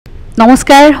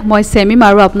নমস্কাৰ মই সেমিম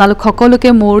আৰু আপোনালোক সকলোকে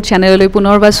মোৰ চেনেললৈ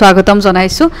পুনৰবাৰ স্বাগতম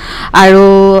জনাইছো আৰু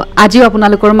আজিও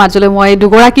আপোনালোকৰ মাজলৈ মই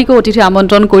দুগৰাকীকো অতিথি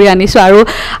আমন্ত্ৰণ কৰি আনিছো আৰু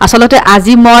আসলতে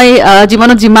আজি মই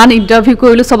জীৱনত যিমান ইন্টাৰভিউ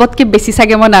কৰিলো সবতকে বেছি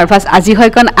সাগে মই নাৰ্ভাস আজি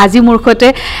হয় কাৰণ আজি মোৰ সৈতে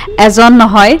এজন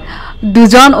নহয়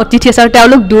দুজন অতিথি আছে আৰু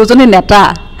তেওঁলোক দুজনে নেতা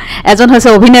এজন হৈছে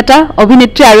অভিনেতা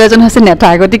অভিনেত্ৰী আৰু এজন হৈছে নেতা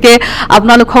গতিকে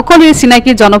আপোনালোক সকলোৰে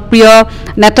চিনাকি জনপ্ৰিয়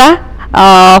নেতা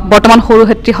বৰ্তমান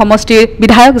সৰুহেত্ৰী সমষ্টিৰ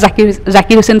বিধায়ক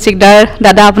জাকিৰ হুছেইন sikdar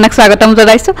দাদা আপোনাক স্বাগতম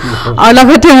জনাইছো আৰু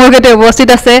লগতে মোৰ সৈতে উপস্থিত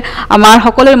আছে আমাৰ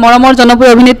সকলোৰে মৰমৰ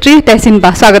জনপ্ৰিয় অভিনেত্ৰী Tehsin বা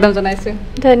স্বাগতম জনাইছো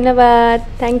ধন্যবাদ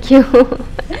থ্যাংক ইউ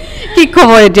কি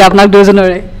খবৰ এতিয়া আপোনাক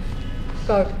দুজনৰে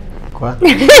কোৱা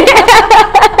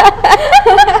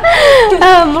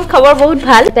মোৰ খবৰ বহুত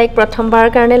ভাল তাইক প্ৰথমবাৰৰ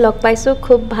কাৰণে লগ পাইছো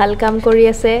খুব ভাল কাম কৰি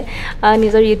আছে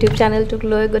নিজৰ ইউটিউব চেনেলটোক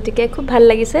লৈ গতিকে খুব ভাল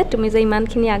লাগিছে তুমি যে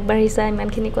ইমানখিনি আগবাঢ়িছা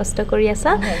ইমানখিনি কষ্ট কৰি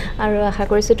আছা আৰু আশা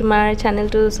কৰিছো তোমাৰ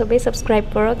চেনেলটো সবে সাবস্ক্ৰাইব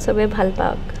কৰক সবে ভাল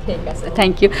পাওক ঠিক আছে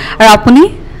থ্যাংক ইউ আৰু আপুনি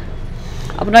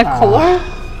আপোনাৰ খবৰ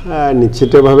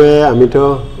নিশ্চিতভাৱে আমিতো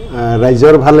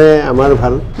ৰাইজৰ ভালে আমাৰ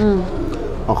ভাল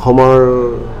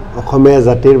অসমীয়া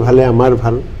জাতিৰ ভালে আমাৰ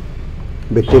ভাল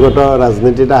ব্যক্তিগত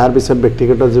ৰাজনীতিত আহাৰ পিছত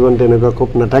ব্যক্তিগত জীৱন তেনেকুৱা খুব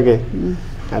নাথাকে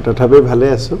তথাপি ভালে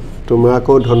আছো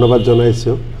তোমাকো ধন্যবাদ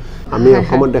জনাইছো আমি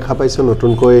অসমত দেখা পাইছো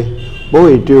নতুনকৈ বহু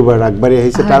ইউটিউবাৰ আগবাঢ়ি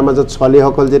আহিছে তাৰ মাজত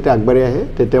ছোৱালীসকল যেতিয়া আগবাঢ়ি আহে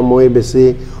তেতিয়া মই বেছি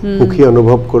সুখী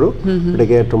অনুভৱ কৰো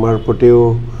গতিকে তোমাৰ প্ৰতিও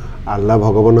আল্লাহ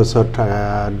ভগৱানৰ ওচৰত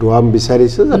দুৱা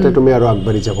বিচাৰিছো যাতে তুমি আৰু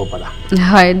আগবাঢ়ি যাব পাৰা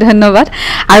হয় ধন্যবাদ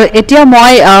আৰু এতিয়া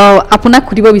মই আপোনাক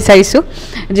খুদিব বিচাৰিছো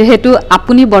যেহেতু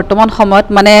আপুনি বৰ্তমান সময়ত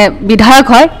মানে বিধায়ক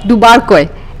হয় দুবাৰ কয়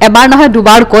এবাৰ নহয়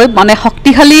দুবাৰ কয় মানে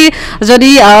শক্তিশালী যদি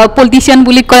পলিটিশিয়ান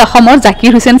বুলি কয় অসমৰ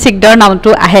জাকিৰ হুছেইন sikdar নামটো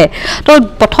আহে তো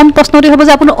প্ৰথম প্ৰশ্নটো হ'ব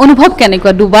যে আপোনাৰ অনুভৱ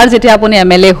কেনেকুৱা দুবাৰ যেতিয়া আপুনি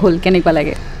MLA হল কেনেকুৱা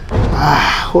লাগে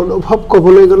অনুভৱ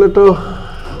ক'বলৈ গ'লে তো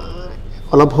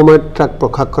অলপ সময়ত তাক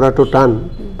প্ৰকাশ কৰাটো টান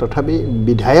তথাপি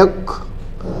বিধায়ক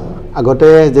আগতে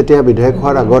যেতিয়া বিধায়ক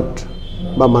হোৱাৰ আগত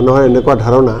বা মানুহৰ এনেকুৱা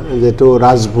ধাৰণা যেটো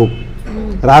ৰাজভোগ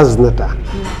ৰাজনেতা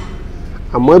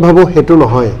মই ভাবো হেতু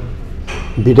নহয়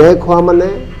বিধায়ক হোৱা মানে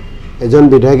এজন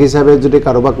বিধায়ক হিচাপে যদি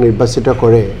কাৰোবাক নিৰ্বাচিত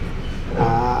কৰে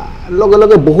লগে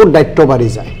লগে বহুত দায়িত্ব বাঢ়ি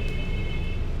যায়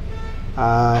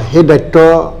সেই দায়িত্ব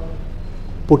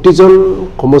প্ৰতিজন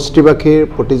সমষ্টিবাসীৰ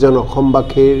প্ৰতিজন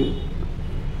অসমবাসীৰ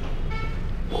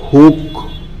হুক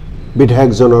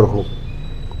বিধায়কজনৰ হুক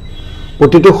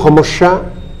প্ৰতিটো সমস্যা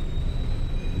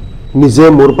নিজে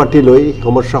মূৰ পাতি লৈ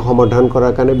সমস্যা সমাধান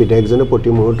কৰাৰ কাৰণে বিধায়কজনে প্ৰতি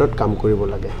মুহূৰ্তত কাম কৰিব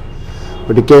লাগে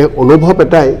গতিকে অনুভৱ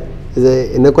এটাই যে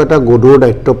এনেকুৱা এটা গধুৰ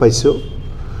দায়িত্ব পাইছো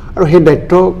আৰু সেই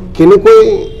দায়িত্ব কেনেকৈ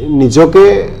নিজকে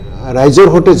ৰাইজৰ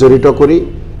সৈতে জড়িত কৰি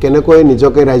কেনেকৈ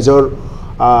নিজকে ৰাইজৰ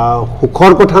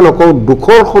সুখৰ কথা নকওঁ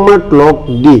দুখৰ সময়ত লগ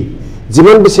দি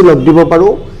যিমান বেছি লগ দিব পাৰো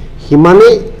হিমানে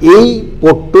এই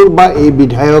পদটোৰ বা এই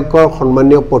বিধায়কৰ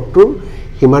সন্মানীয় পদটোৰ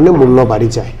হিমানে মূল্য বাঢ়ি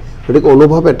যায় গতিকে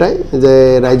অনুভৱ এটাই যে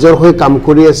ৰাইজৰ হৈ কাম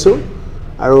কৰি আছো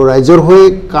আৰু ৰাইজৰ হৈ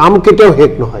কাম কেতিয়াও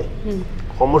শেষ নহয়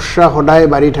সমস্যা সদায়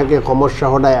বাঢ়ি থাকে সমস্যা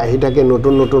সদায় আহি থাকে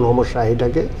নতুন নতুন সমস্যা আহি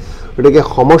থাকে গতিকে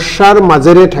সমস্যাৰ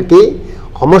মাজেৰে থাকি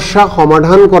সমস্যা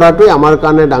সমাধান কৰাটোই আমাৰ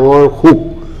কাৰণে ডাঙৰ সুখ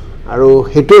আৰু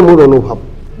হেতুই মোৰ অনুভৱ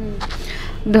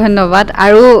ধন্যবাদ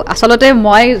আৰু আসলতে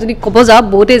মই যদি ক'ব যাওঁ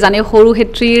বহুতে জানে সৰু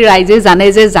হেত্ৰী ৰাইজে জানে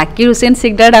যে জাকিৰ হুছেইন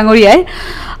sikdar ডাঙৰীয়াই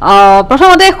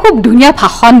প্ৰথমতে খুব ধুনীয়া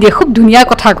ভাষণ দিয়ে খুব ধুনীয়া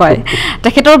কথা কয়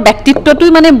তেখেতৰ ব্যক্তিত্বটো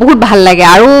মানে বহুত ভাল লাগে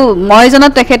আৰু মই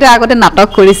জনাত তেখেতে আগতে নাটক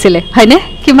কৰিছিলে হয়নে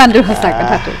কিমান দূৰ সঁচা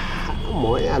কথাটো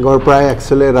মই আগৰ পৰাই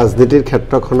একচুৱেলি ৰাজনীতিৰ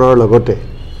ক্ষেত্ৰখনৰ লগতে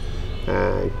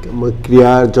মই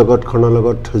ক্ৰীড়াৰ জগতখনৰ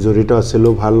লগত জড়িত আছিলো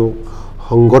ভাল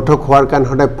সংগঠক হোৱাৰ কাৰণে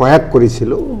সদায় প্ৰয়াস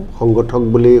কৰিছিলো সংগঠক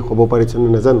বুলি ক'ব পাৰিছো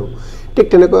নাজানো ঠিক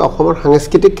তেনেকৈ অসমৰ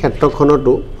সাংস্কৃতিক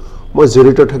ক্ষেত্ৰখনতো মই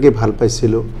জড়িত থাকি ভাল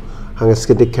পাইছিলো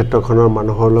সাংস্কৃতিক ক্ষেত্ৰখনৰ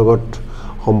মানুহৰ লগত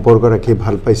সম্পৰ্ক ৰাখি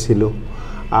ভাল পাইছিলো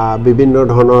বিভিন্ন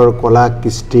ধৰণৰ কলা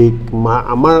কৃষ্টি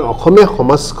আমাৰ অসমীয়া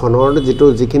সমাজখনৰ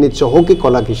যিখিনি চহকী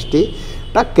কলা কৃষ্টি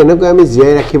তাক কেনেকৈ আমি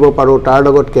জীয়াই ৰাখিব পাৰো তাৰ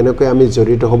লগত কেনেকৈ আমি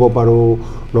জড়িত হ'ব পাৰো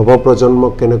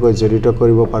নৱপ্ৰজন্মক কেনেকৈ জড়িত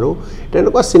কৰিব পাৰো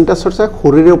তেনেকুৱা চিন্তা চৰ্চা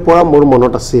শৰীৰৰ পৰা মোৰ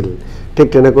মনত আছিল ঠিক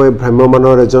তেনেকৈ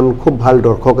ভ্ৰাম্যমানৰ এজন খুব ভাল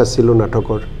দৰ্শক আছিল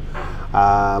নাটকৰ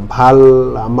ভাল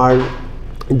আমাৰ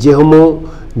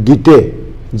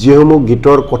যিসমূহ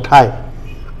গীতৰ কথাই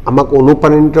আমাক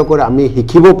অনুপ্ৰাণিত কৰে আমি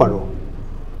শিকিব পাৰো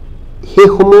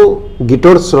সেইসমূহ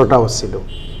গীতৰ শ্ৰোতাও আছিল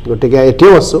গতিকে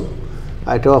এতিয়াও আছো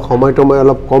এটা সময়টো মই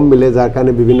অলপ কম মিলে যাৰ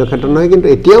কাৰণে বিভিন্ন ক্ষেত্ৰত নহয় কিন্তু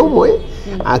এতিয়াও মই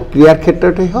ক্ৰীড়াৰ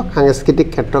ক্ষেত্ৰতেই হওক সাংস্কৃতিক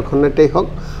ক্ষেত্ৰখনতেই হওক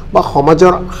বা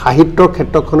সমাজৰ সাহিত্যৰ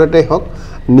ক্ষেত্ৰখনতেই হওক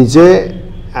নিজে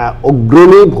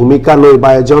অগ্ৰণী ভূমিকা লৈ বা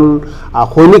এজন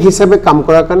সৈনিক হিচাপে কাম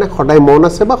কৰাৰ কাৰণে সদায় মন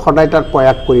আছে বা সদায় তাত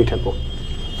প্ৰয়াস কৰি থাকো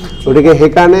গতিকে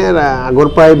সেই কাৰণে আগৰ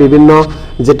পৰাই বিভিন্ন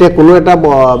যেতিয়া কোনো এটা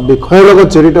বিষয়ৰ লগত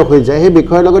জড়িত হৈ যায় সেই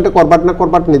বিষয়ৰ লগতে কৰবাত না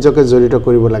কৰবাত নিজকে জড়িত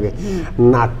কৰিব লাগে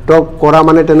নাটক কৰা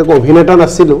মানে তেনেকৈ অভিনেতা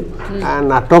নাছিলো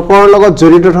নাটকৰ লগত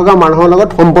জড়িত থকা মানুহৰ লগত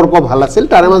সম্পৰ্ক ভাল আছিল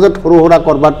তাৰে মাজত সৰু সৰু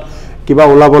কৰবাত কিবা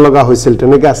ওলাব লগা হৈছিল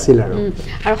তেনেকৈ আছিল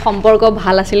আৰু সম্পৰ্ক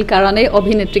ভাল আছিল কাৰণে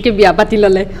অভিনেত্ৰীকে বিয়া পাতি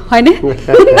ললে হয়নে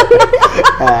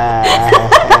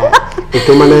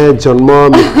এটো মানে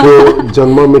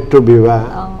জন্ম মৃত্যু বিবাহ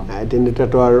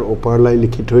তিনিটাটো আৰু ওপৰলৈ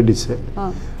লিখি থৈ দিছে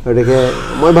গতিকে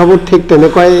মই ভাবো ঠিক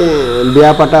তেনেকৈ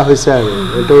বিয়া পাতা হৈছে আৰু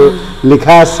এটো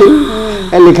লিখা আছিল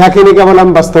এই লিখাখিনি কেৱল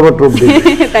আমি বাস্তৱত ৰূপ দিম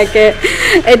তাকে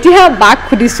এতিয়া বাক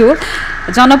খুদিছো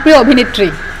জনপ্ৰিয় অভিনেত্ৰী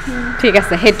ঠিক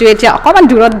আছে হেতু এতিয়া অকমান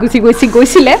দূৰত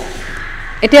গৈছিলে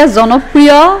এতিয়া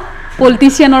জনপ্ৰিয়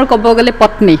পলিটিচিয়ানৰ ক'ব গ'লে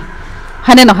পত্নী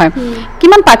হয়নে নহয়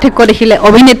কিমান পাৰ্থক্য দেখিলে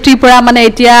অভিনেত্ৰীৰ পৰা মানে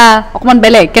এতিয়া অকমান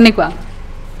বেলেগ কেনেকুৱা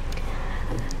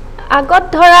আগত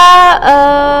ধৰা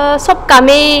সব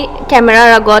কামেই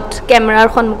কেমেৰাৰ আগত কেমেৰাৰ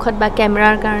সন্মুখত বা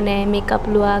কেমেৰাৰ কাৰণে মেকআপ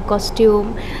লোৱা কষ্টিউম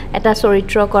এটা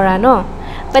চৰিত্ৰ কৰা ন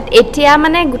বাট এতিয়া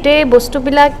মানে গোটেই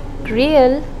বস্তুবিলাক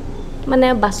ৰিয়েল মানে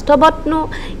বাস্তৱতনো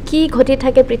কি ঘটি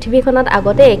থাকে পৃথিৱীখনত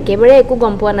আগতে একেবাৰে একো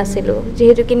গম পোৱা নাছিলোঁ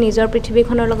যেহেতু কি নিজৰ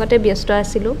পৃথিৱীখনৰ লগতে ব্যস্ত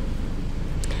আছিলোঁ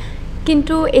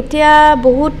কিন্তু এতিয়া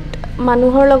বহুত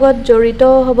মানুহৰ লগত জড়িত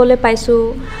হ'বলৈ পাইছোঁ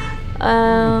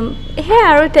হে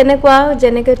আৰু তেনেকুৱা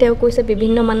যেনেকৈ তেওঁ কৈছে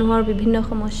বিভিন্ন মানুহৰ বিভিন্ন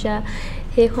সমস্যা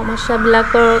সেই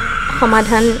সমস্যাবিলাকৰ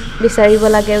সমাধান বিচাৰিব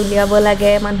লাগে উলিয়াব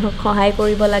লাগে মানুহক সহায়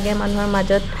কৰিব লাগে মানুহৰ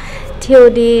মাজত থিয়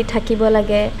দি থাকিব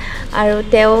লাগে আৰু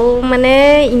তেওঁ মানে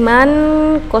ইমান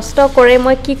কষ্ট কৰে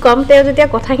মই কি ক'ম তেওঁ যেতিয়া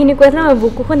কথাখিনি কৈ আছে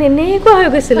বুকুখন এনেকুৱা হৈ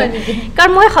গৈছিলে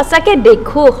কাৰণ মই সঁচাকৈ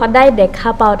দেখোঁ সদায় দেখা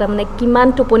পাওঁ তাৰমানে কিমান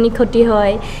টোপনি ক্ষতি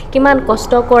হয় কিমান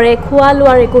কষ্ট কৰে খোৱা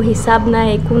লোৱাৰ একো হিচাপ নাই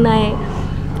একো নাই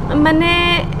মানে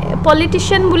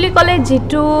পলিটিচিয়ান বুলি ক'লে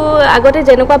যিটো আগতে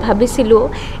যেনেকুৱা ভাবিছিলোঁ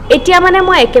এতিয়া মানে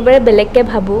মই একেবাৰে বেলেগকৈ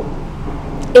ভাবোঁ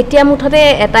এতিয়া মুঠতে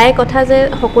এটাই কথা যে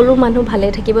সকলো মানুহ ভালে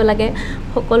থাকিব লাগে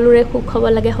সকলোৰে সুখ হ'ব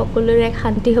লাগে সকলোৰে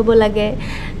শান্তি হ'ব লাগে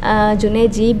যোনে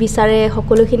যি বিচাৰে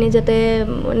সকলোখিনি যাতে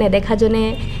নেদেখাজনে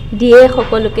দিয়ে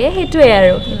সকলোকে সেইটোৱে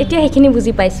আৰু এতিয়া সেইখিনি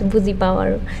বুজি পাওঁ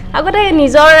আৰু আগতে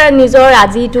নিজৰ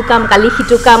আজি এইটো কাম কালি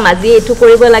সিটো কাম আজি এইটো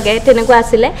কৰিব লাগে তেনেকুৱা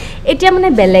আছিলে এতিয়া মানে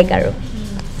বেলেগ আৰু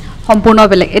সম্পূৰ্ণ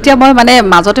বেলেগ এতিয়া মই মানে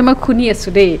মাজতে মই শুনি আছো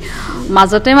দেই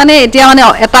মাজতে মানে এতিয়া মানে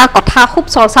এটা কথা খুব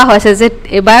চৰ্চা হৈছে যে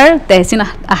এবাৰ তেহসিন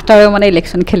আখতাৰে মানে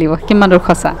ইলেকশ্যন খেলিব কিমান দূৰ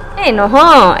সঁচা এই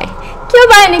নহয় কিয়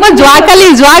বা এনেকৈ মই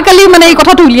যোৱাকালি মানে এই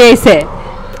কথাটো উলিয়াইছে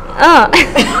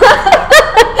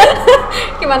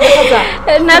কিমান দূৰ সঁচা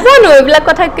নাজানো এইবিলাক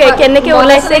কথা কেনেকৈ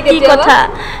ওলাইছে কি কথা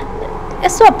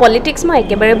চব পলিটিক্স মই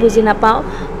একেবাৰে বুজি নাপাওঁ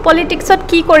পলিটিক্সত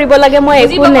কি কৰিব লাগে মই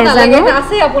একো নাজানো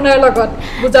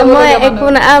মই একো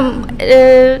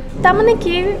তাৰমানে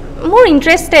কি মোৰ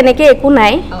ইণ্টাৰেষ্ট তেনেকৈ একো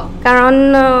নাই কাৰণ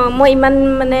মই ইমান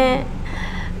মানে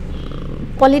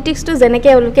পলিটিক্সটো যেনেকৈ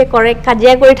এওঁলোকে কৰে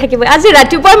কাজিয়া কৰি থাকিব আজি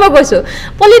ৰাতিপুৱাই মই কৈছোঁ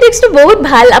পলিটিক্সটো বহুত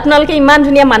ভাল আপোনালোকে ইমান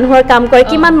ধুনীয়া মানুহৰ কাম কৰে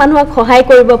কিমান মানুহক সহায়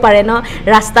কৰিব পাৰে ন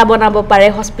ৰাস্তা বনাব পাৰে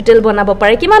হস্পিটেল বনাব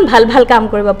পাৰে কিমান ভাল ভাল কাম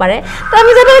কৰিব পাৰে তো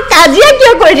আমি জানো কাজিয়া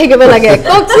কিয় কৰি থাকিব লাগে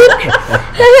কওকচোন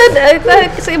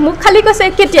তাৰপিছত মোক খালি কৈছে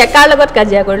কেতিয়া কাৰ লগত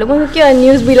কাজিয়া কৰিলোঁ মই কিয়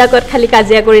নিউজবিলাকত খালি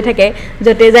কাজিয়া কৰি থাকে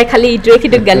য'তে যায় খালি ইটোৱে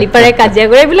সিটোক গালি পাৰে কাজিয়া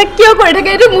কৰে এইবিলাক কিয় কৰি থাকে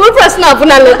এইটো মোৰ প্ৰশ্ন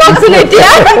আপোনালোক কওকচোন এতিয়া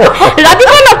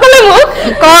ৰাতিপুৱা নক'লে মোক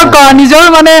ক নিজৰ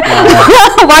মানে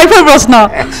ওয়াইফৰ প্ৰশ্ন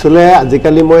একচুয়ালি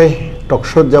আজিকালি মই টক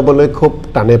শ্ব'ত যাবলৈ খুব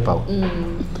টানে পাওঁ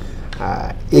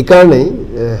এই কাৰণেই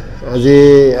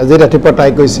আজি ৰাতিপুৱা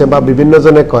তাই কৈছে বা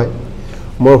বিভিন্নজনে কয়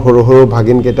মোৰ সৰু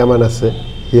ভাগিন কেইটামান আছে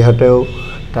সিহঁতেও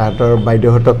তাহাঁতৰ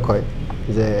বাইদেউহঁতক কয়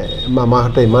যে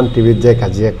মামাহঁতে ইমান টিভিত যায়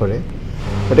কাজিয়া কৰে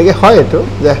গতিকে হয় এইটো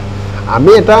যে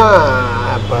আমি এটা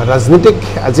ৰাজনীতিক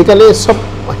আজিকালি চব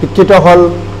শিক্ষিত হ'ল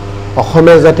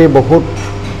অসমীয়া জাতি বহুত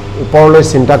ওপৰলৈ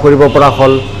চিন্তা কৰিব পৰা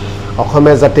হ'ল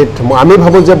অসমীয়া জাতিত আমি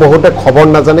ভাবোঁ যে বহুতে খবৰ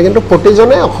নাজানে কিন্তু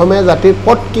প্ৰতিজনে অসমীয়া জাতিৰ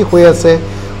ক'ত কি হৈ আছে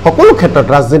সকলো ক্ষেত্ৰত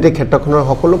ৰাজনীতিক ক্ষেত্ৰখনৰ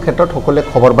সকলো ক্ষেত্ৰত সকলোৱে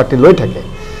খবৰ বাতি লৈ থাকে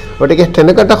গতিকে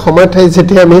তেনেকুৱা এটা সময় ঠাই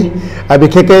যেতিয়া আমি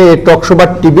বিশেষকৈ টক শ্ব' বা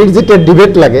টিভিৰ যেতিয়া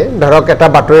ডিবেট লাগে ধৰক এটা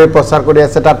বাতৰি প্ৰচাৰ কৰি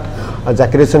আছে তাত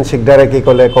জাকিৰ হুছেইন সিকদাৰে কি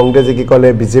ক'লে কংগ্ৰেছে কি ক'লে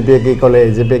বিজেপিয়ে কি ক'লে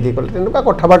এজেপিয়ে কি ক'লে তেনেকুৱা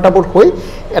কথা বাৰ্তাবোৰ হৈ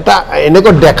এটা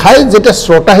এনেকৈ দেখাই যেতিয়া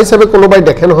শ্ৰোতা হিচাপে কোনোবাই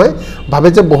দেখে নহয় ভাবে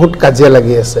যে বহুত কাজিয়া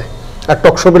লাগি আছে আৰু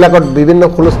টক শ্ব'বিলাকত বিভিন্ন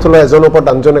হুলস্থুলৰ এজনৰ ওপৰত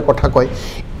আনজনে কথা কয়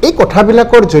এই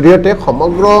কথাবিলাকৰ জৰিয়তে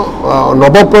সমগ্ৰ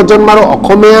নৱপ্ৰজন্মৰ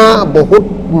অসমীয়া বহুত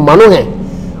মানুহে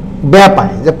বেয়া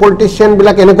পায় যে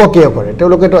পলিটিচিয়ানবিলাক এনেকুৱা কিয় কৰে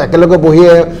তেওঁলোকেতো একেলগে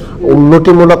বহিয়ে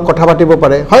উন্নতিমূলক কথা পাতিব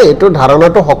পাৰে হয় এইটো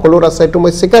ধাৰণাটো সকলোৰ আছে এইটো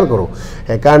মই স্বীকাৰ কৰোঁ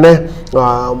সেইকাৰণে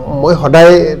মই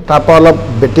সদায় তাৰ পৰা অলপ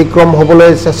ব্যতিক্ৰম হ'বলৈ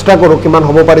চেষ্টা কৰোঁ কিমান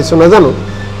হ'ব পাৰিছোঁ নাজানো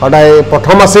সদায়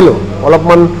প্ৰথম আছিলোঁ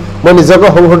অলপমান মই নিজকে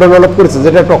সংশোধন অলপ কৰিছোঁ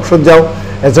যেতিয়া টক শ্ব'ত যাওঁ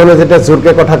এজনে যেতিয়া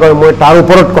জোৰকে কথা কয় মই তাৰ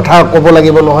ওপৰত কথা ক'ব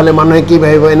লাগিব নহ'লে মানুহে কি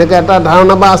ভাবিব এনেকৈ এটা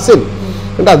ধাৰণা বা আছিল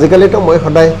কিন্তু আজিকালিতো মই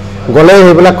সদায় গ'লে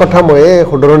সেইবিলাক কথা মই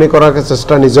শুধৰণি কৰাৰ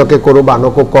চেষ্টা নিজকে কৰোঁ বা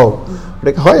আনকো কওঁ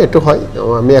গতিকে হয় এইটো হয়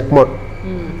আমি একমত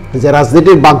যে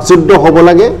ৰাজনীতিৰ বাকযুদ্ধ হ'ব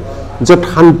লাগে য'ত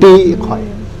শান্তি হয়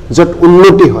য'ত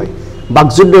উন্নতি হয়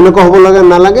বাকযুদ্ধ এনেকুৱা হ'ব লাগে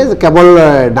নালাগে যে কেৱল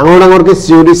ডাঙৰ ডাঙৰকৈ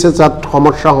চিঞৰিছে যাত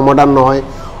সমস্যা সমাধান নহয়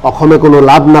অসমে কোনো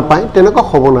লাভ নাপায় তেনেকুৱা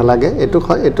হ'ব নালাগে এইটো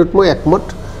হয় এইটোত মই একমত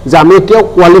যে আমি এতিয়াও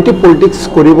কোৱালিটি পলিটিক্স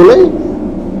কৰিবলৈ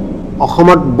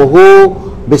অসমত বহু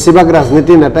বেছিভাগ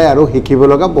ৰাজনীতি নেতাই আৰু শিকিব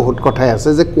লগা বহুত কথাই আছে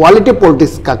যে কোৱালিটি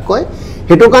পলিটিক্স কাক কয়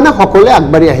সেইটো কাৰণে সকলোৱে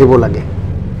আগবাঢ়ি আহিব লাগে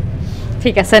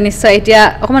ঠিক আছে নিশ্চয় এতিয়া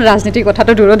অকমান ৰাজনীতিৰ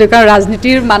কথাটো দূৰত দিওঁ কাৰণ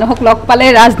ৰাজনীতিৰ মানুহক লগ পালে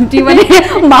ৰাজনীতি মানে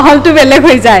মাহলটো বেলেগ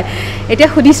হৈ যায় এতিয়া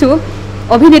সুধিছো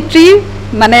অভিনেত্ৰী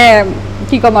মানে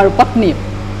কি ক'ম আৰু পত্নী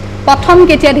প্ৰথম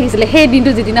কেতিয়া দেখিছিলে সেই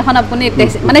দিনটো যিদিনাখন আপুনি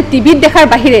মানে টিভিত দেখাৰ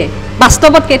বাহিৰে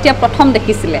বাস্তৱত কেতিয়া প্ৰথম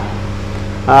দেখিছিলে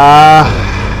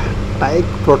তাইক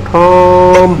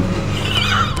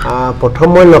প্ৰথম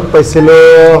মই লগ পাইছিলোঁ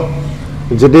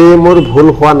যদি মোৰ ভুল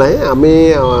হোৱা নাই আমি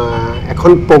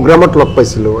এখন প্ৰগ্ৰামত লগ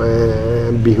পাইছিলোঁ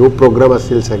বিহু প্ৰগ্ৰাম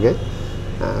আছিল চাগে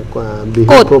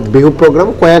বিহু প্ৰগ্ৰাম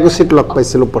কয়াগুছিত লগ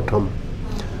পাইছিলোঁ প্ৰথম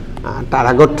তাৰ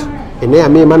আগত এনেই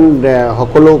আমি ইমান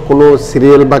সকলো কোনো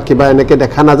চিৰিয়েল বা কিবা এনেকৈ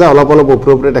দেখা নাযায় অলপ অলপ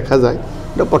ওপৰে ওপৰে দেখা যায়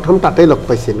কিন্তু প্ৰথম তাতেই লগ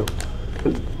পাইছিলোঁ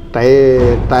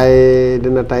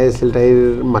তাই আছিল তাইৰ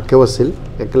মাকেও আছিল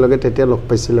একেলগে তেতিয়া লগ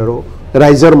পাইছিলোঁ আৰু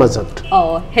ৰাইজৰ মাজত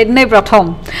সেইদিনাই প্ৰথম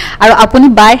আৰু আপুনি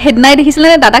বাই সেইদিনাই দেখিছিলে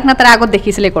নে দাদাক না তাৰ আগত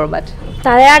দেখিছিলে ক'ৰবাত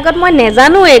তাৰে আগত মই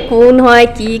নেজানো কোন হয়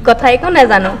কি কথা একো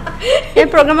নেজানো এই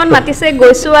প্ৰগ্ৰামত মাতিছে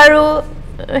গৈছোঁ আৰু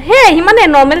হে সিমানে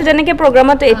নৰ্মেল যেনেকৈ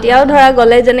প্ৰগ্ৰামত এতিয়াও ধৰা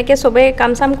গ'লে যেনেকৈ চবেই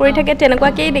কাম চাম কৰি থাকে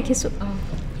তেনেকুৱাকেই দেখিছোঁ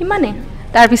সিমানে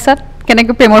তাৰপিছত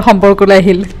কেনেকৈ প্ৰেমৰ সম্পৰ্কলৈ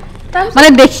আহিল মানে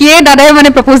দেখিয়ে দাদাই মানে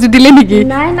প্ৰপ'জ দি দিলে নেকি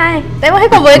নাই নাই তেওঁহে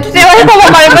ক'ব এইটো তেওঁহে ক'ব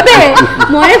পাৰিব দেই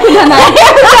ময়ে সোধা নাই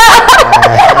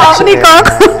আপুনি কওক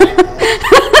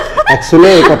একচুৱেলি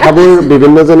এই কথাবোৰ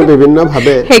বিভিন্নজনে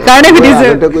বিভিন্নভাৱে সেইকাৰণে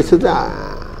সুধিছোঁ কৈছোঁ যে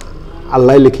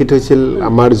আল্লাই লিখি থৈছিল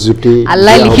আমাৰ জুতি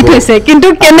আল্লাই লিখি থৈছে কিন্তু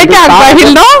কেনেকৈ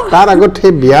আগবাঢ়িল ন তাৰ আগত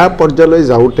সেই বিয়া পৰ্যায়লৈ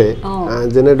যাওঁতে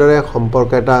যেনেদৰে সম্পৰ্ক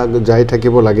এটা যাই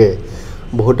থাকিব লাগে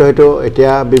বহুতে হয়তো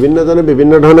এতিয়া বিভিন্নজনে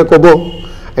বিভিন্ন ধৰণে ক'ব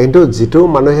কিন্তু যিটো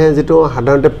মানুহে যিটো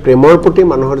সাধাৰণতে প্ৰেমৰ প্ৰতি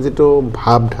মানুহৰ যিটো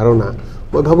ভাৱ ধাৰণা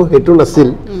মই ভাবোঁ সেইটো নাছিল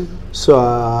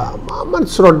আমাৰ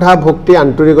শ্ৰদ্ধা ভক্তি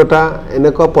আন্তৰিকতা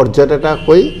এনেকুৱা পৰ্যায়ত এটা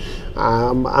হৈ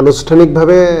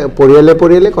আনুষ্ঠানিকভাৱে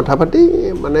পৰিয়ালে কথা পাতি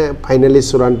মানে ফাইনেলি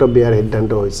চূড়ান্ত বিয়াৰ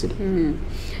সিদ্ধান্ত হৈছিল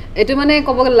এইটো মানে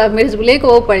ক'ব গ'লে লাভ মেৰেজ বুলিয়েই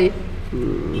ক'ব পাৰি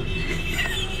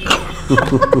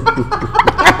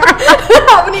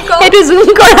এইটো জুম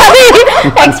কৰা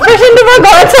এক্সপ্ৰেছনটো মই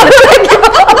ঘৰত চাব লাগিব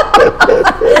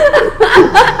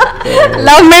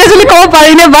লাভ মেৰেজ বুলি ক'ব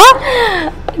পাৰিনে বা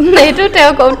এইটো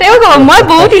তেওঁ ক'ব মই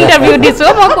বহুত ইণ্টাৰভিউ দিছোঁ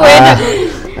মই কৈয়ে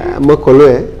মই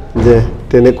ক'লোৱে যে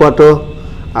তেনেকুৱাতো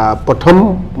প্ৰথম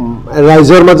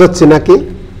ৰাইজৰ মাজত চিনাকি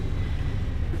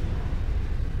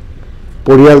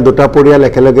পৰিয়াল দুটা পৰিয়াল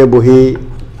একেলগে বহি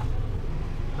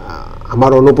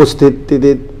আমাৰ অনুপস্থিতিত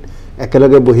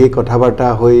একেলগে বহি কথা বাৰ্তা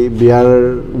হৈ বিয়াৰ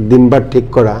দিন বাৰ ঠিক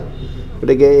কৰা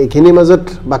গতিকে এইখিনিৰ মাজত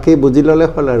বাকী বুজি ল'লে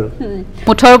হ'ল আৰু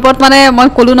মুঠৰ ওপৰত মানে মই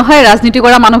ক'লো নহয় ৰাজনীতি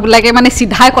কৰা মানুহবিলাকে মানে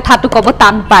চিধাই কথাটো ক'ব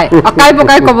টান পায় অকাই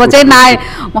পকাই ক'ব যে নাই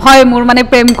হয় মোৰ মানে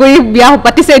প্ৰেম কৰি বিয়া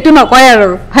পাতিছে এইটো নকয় আৰু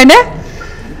হয়নে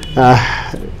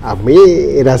আমি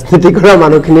ৰাজনীতি কৰা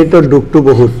মানুহখিনিৰতো দুখটো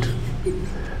বহুত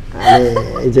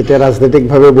যেতিয়া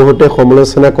ৰাজনৈতিকভাৱে বহুতে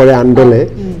সমালোচনা কৰে আন্দোলনে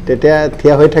তেতিয়া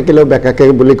থিয় হৈ থাকিলেও বেকাকে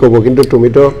বুলি ক'ব কিন্তু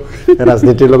তুমিতো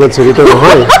ৰাজনীতিৰ লগত জড়িত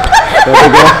নহয়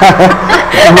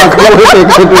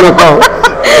নকওঁ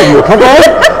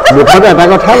মুঠতে এটা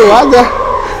কথা লোৱা যে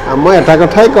মই এটা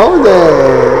কথাই কওঁ যে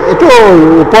এইটো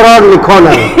ওপৰৰ লিখন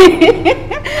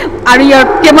আৰু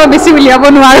ইয়াতকৈ মই বেছি উলিয়াব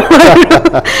নোৱাৰোঁ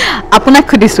আপোনাক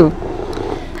সুধিছোঁ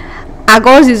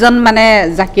আগৰ যিজন মানে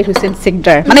জাকিৰ হুছেইন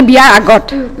sikdar মানে বিয়াৰ আগত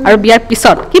আৰু বিয়াৰ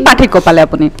পিছত কি পাৰ্থক্য পালে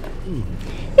আপুনি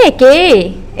একেই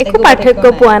একো পাৰ্থক্য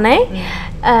পোৱা নাই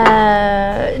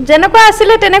যেনেকুৱা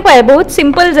আছিলে তেনেকুৱাই বহুত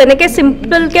চিম্পল যেনেকৈ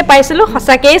চিম্পলকৈ পাইছিলোঁ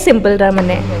সঁচাকৈয়ে চিম্পল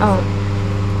তাৰমানে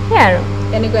সেয়াই আৰু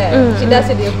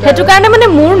সেইটো কাৰণে মানে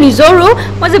মোৰ নিজৰো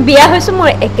মই যে বিয়া হৈছোঁ মোৰ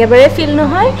একেবাৰে ফিল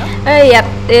নহয় ইয়াত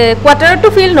কোৱাৰ্টাৰতো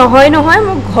ফিল নহয়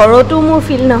মোৰ ঘৰতো মোৰ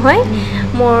ফিল নহয়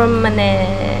মোৰ মানে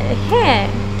সেয়াই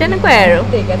তেনেকুৱাই আৰু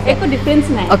একো ডিফাৰেঞ্চ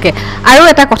নাই অ'কে আৰু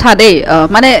এটা কথা দেই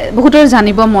মানে বহুতৰ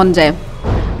জানিব মন যায়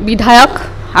বিধায়ক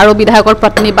আৰু বিধায়কৰ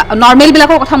পত্নী বা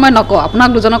নৰ্মেলবিলাকৰ কথা মই নকওঁ আপোনাক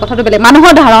দুজনৰ কথাটো বেলেগ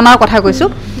মানুহৰ ধাৰণাৰ কথা কৈছোঁ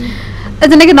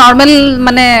যেনেকৈ নৰ্মেল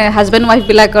মানে হাজবেণ্ড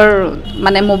ৱাইফবিলাকৰ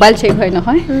মানে মোবাইল চেক হয়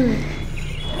নহয়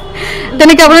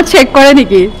তেনেকৈ আপোনাৰ চেক কৰে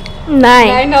নেকি নাই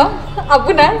ন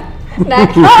আপোনাৰ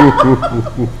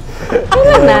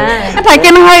থাকে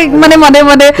নহয় মানে মনে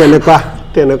মনে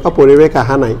তেনেকুৱা পৰিৱেশ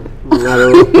অহা নাই আৰু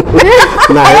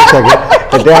নাই চাগে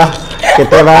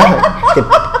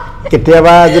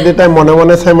কেতিয়াবা যদি তাই মনে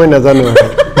মনে চাই মই নাজানো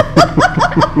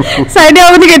চাই দিয়া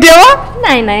আপুনি কেতিয়াবা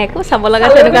নাই একো চাব লগা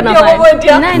তেনেকুৱা নহয়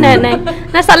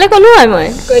নাই চালে ক'লো হয় মই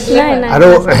আৰু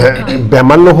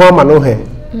বেমাৰ নোহোৱা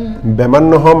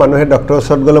মানুহে ডক্টৰৰ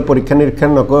ওচৰত গ'লে পৰীক্ষা নিৰীক্ষা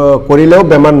কৰিলেও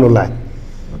বেমাৰ নোলায়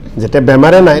যেতিয়া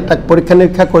বেমাৰে নাই তাক পৰীক্ষা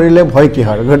নিৰীক্ষা কৰিলে ভয়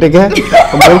কিহৰ গতিকে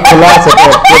মই খোলা আছে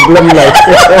প্ৰব্লেম নাই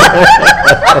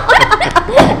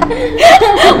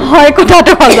হয়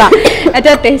কথাটো সঁচা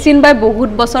এতিয়া তেহচিন বাই বহুত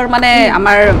বছৰ মানে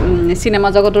আমাৰ চিনেমা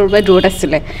জগতৰ পৰা দূৰত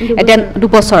আছিলে এতিয়া 2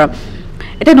 বছৰ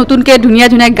এটা নতুনকে ধুনীয়া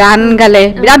গান গালে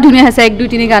বিৰাট ধুনীয়া হৈছে 1 2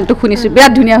 3 গানটো শুনিছো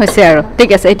বিৰাট ধুনীয়া হৈছে আৰু ঠিক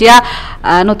আছে এতিয়া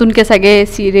নতুনকে চাগে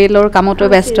সিৰিয়েলৰ কামতো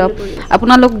ব্যস্ত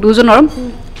আপোনালোক দুজনৰ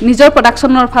নিজৰ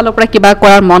প্ৰডাকচনৰ ফালৰ পৰা কিবা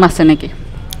কৰাৰ মন আছে নেকি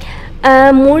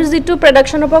মোৰ যেটো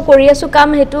প্ৰডাকচনৰ পৰা কৰি আছো কাম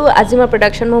হেতু আজিমা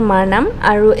প্ৰডাকচন মোৰ মাৰ নাম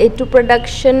আৰু এটো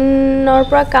প্ৰডাকচনৰ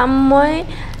পৰা কাম মই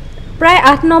প্ৰায়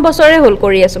 8-9 বছৰে হল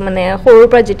কৰি আছো মানে সৰুৰ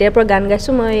পৰা যেতিয়াৰ পৰা গান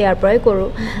গাইছো মই ইয়াৰ পৰাই কৰো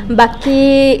বাকি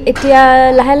এতিয়া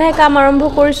লাহে লাহে কাম আৰম্ভ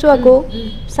কৰিছো আকৌ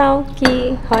চাও কি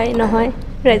হয় নহয়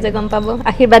ৰাইজে গম পাব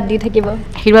আশীৰ্বাদ দি থাকিব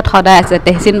আশীৰ্বাদ সদায় আছে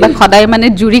তেহচিন বা সদায় মানে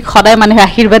জুৰি সদায় মানে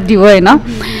আশীৰ্বাদ দিবই ন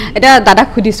এটা দাদাক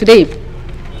খুদিছো দেই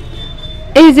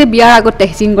এই যে বিয়াৰ আগত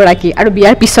তেহচিন গৰাকী আৰু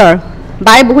বিয়াৰ পিছৰ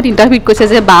বাই বহুত ইন্টাৰভিউত কৈছে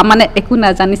যে বা মানে একো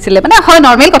নাজানিছিলে মানে হয়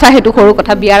নৰমেল কথা হেতু সৰু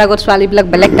কথা বিয়াৰ আগত ছোৱালীবিলাক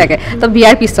বেলেগ থাকে তো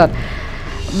বিয়াৰ পিছত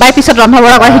বাই পিছত ৰন্ধা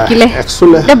বঢ়া কৰা শিকিলে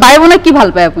তে বাই বনে কি ভাল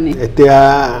পায় আপুনি এতিয়া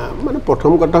মানে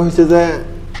প্ৰথম কথা হৈছে যে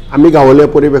আমি গাঁৱলীয়া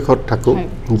পৰিৱেশত থাকো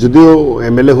যদিও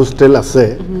MLA হোষ্টেল আছে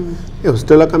এই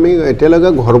হোষ্টেলক আমি এতিয়ালৈকে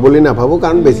ঘৰ বুলি নাভাবো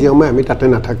কাৰণ বেছি সময় আমি তাতে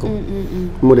নাথাকো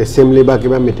মোৰ এছেম্বলি বা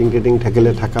কিবা মিটিং টিটিং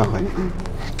থাকিলে থাকা হয়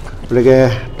গতিকে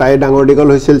তাই ডাঙৰ দীঘল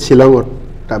হৈছিল শ্বিলঙত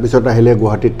তাৰপিছত আহিলে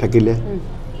গুৱাহাটীত থাকিলে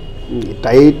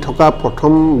তাই থকা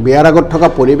প্ৰথম বিয়াৰ আগত থকা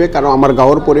পৰিৱেশ আৰু আমাৰ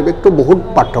গাঁৱৰ পৰিৱেশটো বহুত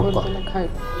পাৰ্থক্য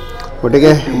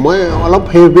গতিকে মই অলপ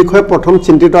সেই বিষয়ে প্ৰথম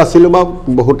চিন্তিত আছিলোঁ বা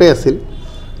বহুতেই আছিল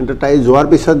কিন্তু তাই যোৱাৰ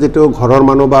পিছত যেটো ঘৰৰ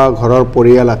মানুহ বা ঘৰৰ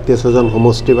পৰিয়াল আত্মীয় স্বজন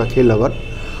সমষ্টিবাসীৰ লগত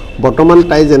বৰ্তমান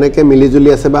তাই যেনেকৈ মিলিজুলি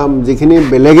আছে বা যিখিনি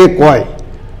বেলেগে কয়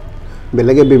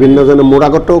বেলেগে বিভিন্নজনে মোৰ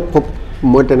আগতো খুব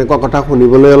মই তেনেকুৱা কথা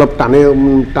শুনিবলৈ অলপ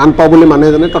টান পাওঁ বুলি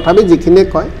মানুহে জানে তথাপি যিখিনিয়ে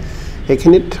কয়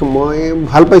সেইখিনিত মই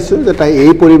ভাল পাইছোঁ যে তাই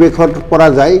এই পৰিৱেশৰ পৰা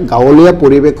যায় গাঁৱলীয়া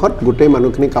পৰিৱেশত গোটেই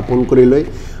মানুহখিনিক আপোন কৰি লৈ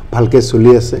ভালকৈ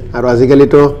চলি আছে আৰু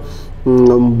আজিকালিতো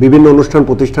বিভিন্ন অনুষ্ঠান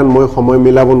প্ৰতিষ্ঠান মই সময়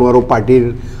মিলাব নোৱাৰোঁ পাৰ্টিৰ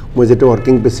মই যেটো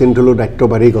ৱৰ্কিং প্ৰেচিডেণ্ট হলো দায়িত্ব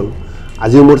বাঢ়ি গ'ল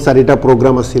আজিও মোৰ 4টা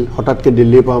প্ৰগ্ৰাম আছিল হঠাৎকৈ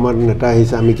দিল্লীৰ পৰা আমাৰ নেতা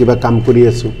আহিছে আমি কিবা কাম কৰি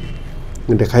আছোঁ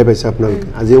দেখাই পাইছে আপোনালোকে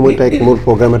আজিও মই তাইক মোৰ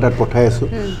প্ৰগ্ৰাম এটাত পঠাই আছোঁ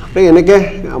এনেকৈ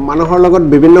মানুহৰ লগত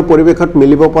বিভিন্ন পৰিৱেশত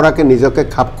মিলিব পৰাকৈ নিজকে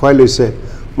খাপ খুৱাই লৈছে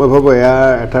মই ভাবো এয়া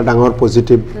এটা ডাঙৰ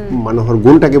পজিটিভ মানুহৰ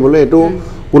গুণ থাকিবলৈ এটো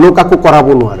কোনো কাকো কৰাব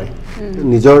নোৱাৰে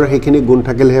নিজৰ হেখিনি গুণ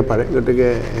থাকিলেহে পাৰে গতিকে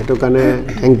এটো কাৰণে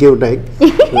থ্যাংক ইউ তাইক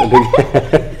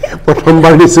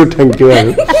প্ৰথমবাৰ দিছো থ্যাংক ইউ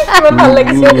আৰু ভাল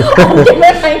লাগিছে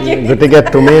গতিকে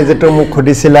তুমি যেটো মোক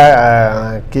খুদিছিলা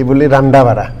কি বুলি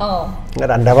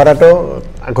ৰান্ধাবাৰাটো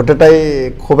আগতে তাই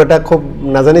খুব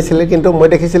নাজানিছিলে কিন্তু মই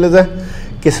দেখিছিলো যে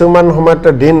কিছুমান সময়ত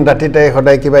দিন ৰাতি তাই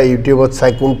সদায় কিবা ইউটিউবত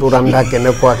চাই কোনটো ৰান্ধা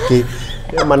কেনেকুৱা কি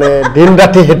মানে দিন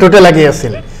ৰাতি হেতুতে লাগি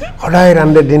আছিল সদায়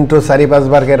ৰান্ধে দিনটো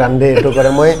 4-5 বাৰকে ৰান্ধে এটো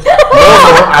কৰে মই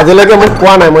আজিলৈকে মোক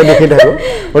কোৱা নাই মই দেখি থাকো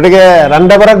গতিকে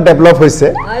ৰান্ধাবাৰাত ডেভেলপ হৈছে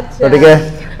গতিকে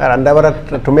ৰান্ধাবাৰাত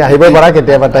তুমি আহিব পাৰা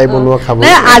কেতিয়াবা তাই বনোৱা খাব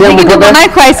আজি কিন্তু বনাই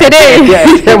খুৱাইছে দেই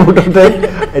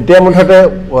এতিয়া মুঠতে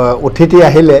অতিথি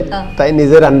আহিলে তাই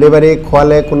নিজে ৰান্ধি বাঢ়ি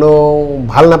খোৱালে কোনো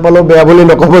ভাল নাপালেও বেয়া বুলি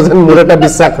নকব যেন মোৰ এটা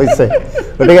বিশ্বাস হৈছে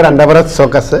গতিকে ৰান্ধাবাৰাত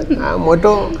চক আছে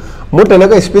মইতো মোৰ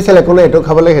তেনেকৈ স্পেশাল একো নাই এটো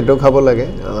খাব লাগে হেটো খাব লাগে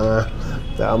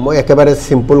মই একেবাৰে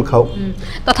সিম্পল খাও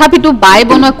তথাপিতো বাই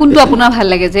বনোৱা কোনটো আপোনাৰ ভাল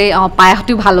লাগে যে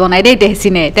পায়সটো ভাল বনাই দেই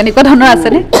তেহচিনে তেনেকুৱা ধৰণৰ আছে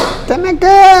নে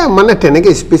তেনেকে মানে তেনেকে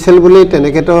স্পেশাল বুলি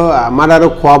তেনেকে তো আমাৰ আৰু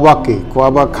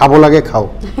খোৱাবা খাব লাগে খাও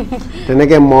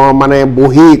তেনেকে মানে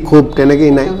বহি খুব তেনেকে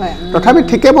নাই তথাপি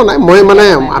ঠিকে বনাই মই মানে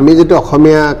আমি যেটো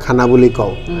অসমীয়া খানা বুলি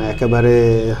কও একেবাৰে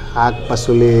শাক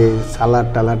পাচলি সালাড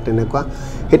টালাড তেনেকুৱা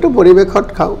হেতু পৰিৱেশত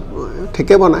খাও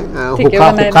ঠিকে বনাই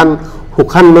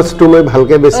হুখান মাছটো মই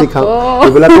ভালকে বেছি খাও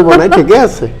এবিলাকো বনাই ঠিকে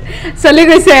আছে চলি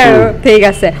গৈছে আৰু ঠিক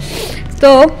আছে তো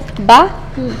বা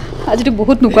আজিটো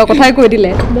বহুত নুকুৱা কথাই কৈ দিলে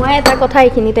মই এটা কথা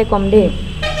এখিনিতে কম দে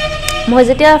মই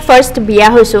যেতিয়া ফাৰ্স্ট বিয়া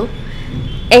হৈছো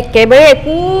একেবাৰে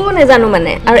একো নেজানো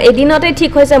মানে আৰু এদিনতে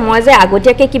ঠিক হৈছে মই যে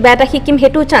আগতীয়াকে কিবা এটা শিকিম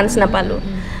হেতু চান্স নাপালো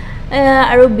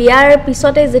আৰু বিয়াৰ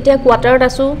পিছতে যেতিয়া কোৱাৰ্টাৰত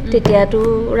আছো তেতিয়াটো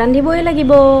ৰান্ধিবই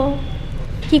লাগিব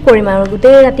কি কৰিম আৰু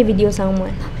গোটেই ৰাতি ভিডিঅ চাও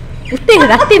মই গোটেই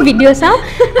ৰাতি ভিডিঅ চাও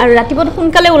আৰু ৰাতিপুৱা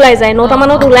সোনকালে ওলাই যায় 9টা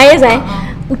মানত ওলাইয়ে যায়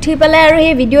উঠি পেলাই আৰু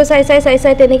সেই ভিডিঅ'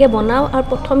 চাই তেনেকৈ বনাওঁ আৰু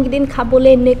প্ৰথম কেইদিন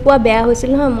খাবলৈ এনেকুৱা বেয়া হৈছিল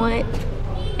নহয় মই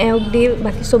এওঁক দি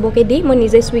বাকী চবকে দি মই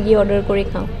নিজে ছুইগি অৰ্ডাৰ কৰি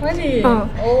খাওঁ অঁ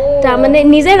তাৰমানে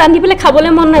নিজে ৰান্ধি পেলাই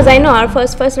খাবলৈ মন নাযায় ন আৰু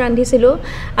ফাৰ্ষ্ট ৰান্ধিছিলোঁ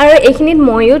আৰু এইখিনিত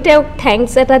ময়ো তেওঁক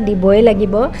থেংকছ এটা দিবই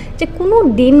লাগিব যে কোনো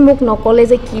দিন মোক নক'লে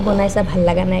যে কি বনাইছা ভাল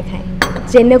লগা নাই খাই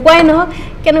যেনেকুৱাই নহওক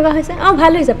কেনেকুৱা হৈছে অঁ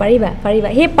ভাল হৈছে পাৰিবা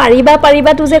সেই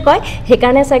পাৰিবাটো যে কয়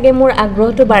সেইকাৰণে চাগে মোৰ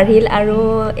আগ্ৰহটো বাঢ়িল আৰু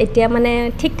এতিয়া মানে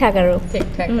ঠিক ঠাক আৰু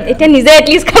এতিয়া নিজে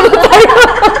এটলিষ্ট খাব পাৰোঁ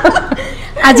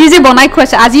আজি যে বনাই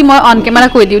খুৱাইছে আজি মই অন কেমেৰা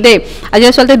কৈ দিওঁ দেই আজি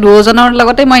আচলতে দুজনৰ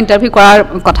লগতে মই ইণ্টাৰভিউ কৰাৰ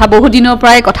কথা বহু দিনৰ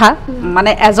পৰাই কথা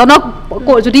মানে এজনক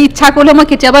যদি ইচ্ছা কৰিলে মই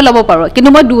কেতিয়াবা ল'ব পাৰোঁ কিন্তু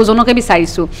মই দুজনকে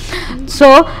বিচাৰিছোঁ চ'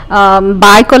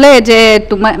 বাই ক'লে যে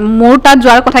তোমাৰ মোৰ তাত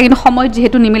যোৱাৰ কথা কিন্তু সময়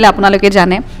যিহেতু নিমিলে আপোনালোকে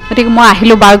জানে গতিকে মই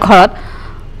আহিলোঁ বাৰ ঘৰত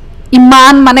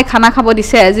ইমান মানে খানা খাব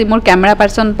দিছে আজি মোৰ কেমেৰা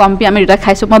পাৰ্চন পম্পী আমি দুটা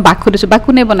খাইছোঁ মই বাক সুধিছোঁ বাক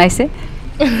কোনে বনাইছে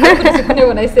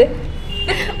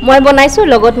মই বনাইছোঁ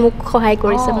লগত মোক সহায়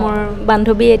কৰিছে মোৰ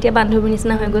বান্ধৱী এতিয়া বান্ধৱীৰ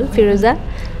নিচিনা হৈ গ'ল ফিৰোজা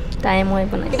তাই মই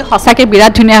বনাইছোঁ কিন্তু সঁচাকৈ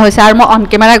বিৰাট ধুনীয়া হৈছে আৰু মই অন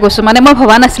কেমেৰা গৈছোঁ মানে মই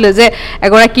ভবা নাছিলোঁ যে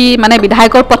এগৰাকী মানে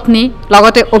বিধায়কৰ পত্নী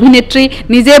লগতে অভিনেত্ৰী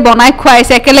নিজে বনাই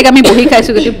খুৱাইছে একেলগে আমি বহি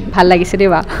খাইছোঁ গতিকে ভাল লাগিছে দেই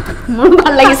বা মোৰ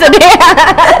ভাল লাগিছে দেই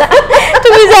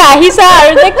তুমি যে আহিছা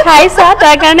আৰু যে খাইছা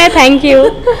তাৰ কাৰণে থেংক ইউ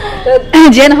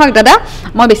যিয়ে নহওক দাদা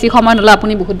মই বেছি সময় নলওঁ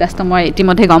আপুনি বহুত ব্যস্ত মই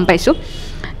ইতিমধ্যে গম পাইছোঁ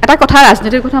এটা কথা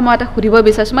ৰাজনীতিৰ কথা মই এটা সুধিব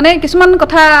বিচাৰিছোঁ মানে কিছুমান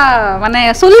কথা মানে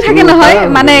চলি থাকে নহয়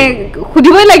মানে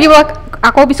সুধিবই লাগিব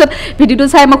আকৌ পিছত ভিডিঅ'টো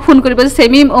চাই মোক ফোন কৰিব যে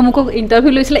চেমি অমুকক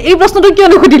ইণ্টাৰভিউ লৈছিলে এই প্ৰশ্নটো কিয়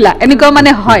নুসুধিলা এনেকুৱা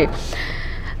মানে হয়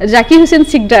জাকিৰ হুছেইন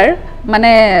sikdar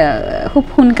মানে খুব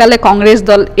সোনকালে কংগ্ৰেছ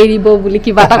দল এৰিব বুলি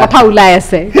কিবা এটা কথা ওলাই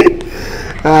আছে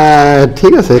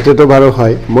ঠিক আছে এইটোতো বাৰু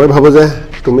হয় মই ভাবোঁ যে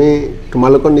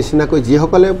তোমালোকৰ নিচিনাকৈ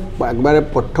যিসকলে একবাৰে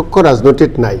প্ৰত্যক্ষ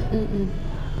ৰাজনীতিত নাই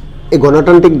এই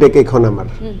গণতান্ত্ৰিক দেশ এইখন আমাৰ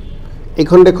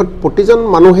এইখন দেশত প্ৰতিজন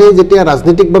মানুহে যেতিয়া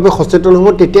ৰাজনীতিকভাৱে সচেতন হ'ব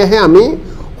তেতিয়াহে আমি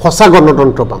সঁচা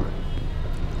গণতন্ত্ৰ পাম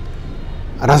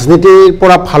ৰাজনীতিৰ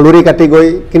পৰা ফালুৰি কাটি গৈ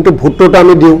কিন্তু ভোটটো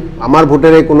আমি দিওঁ আমাৰ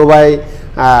ভোটেৰে কোনোবাই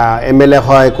MLA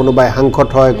হয় কোনোবাই সাংসদ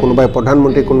হয় কোনোবাই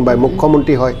প্ৰধানমন্ত্ৰী কোনোবাই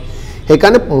মুখ্যমন্ত্ৰী হয়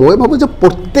সেইকাৰণে মই ভাবোঁ যে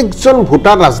প্ৰত্যেকজন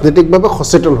ভোটাৰ ৰাজনীতিকভাৱে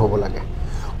সচেতন হ'ব লাগে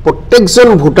প্ৰত্যেকজন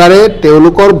ভোটাৰে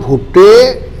তেওঁলোকৰ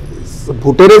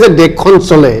ভোটেৰে যে দেশখন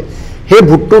চলে সেই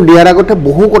ভোটটো দিয়াৰ আগতে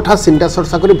বহু কথা চিন্তা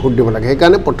চৰ্চা কৰি ভোট দিব লাগে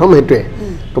সেইকাৰণে প্ৰথম সেইটোৱে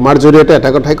তোমাৰ জৰিয়তে এটা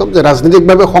কথাই ক'ম যে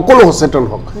ৰাজনীতিকভাৱে সকলো সচেতন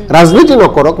হওক ৰাজনীতি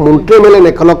নকৰক মন্ত্ৰী MLA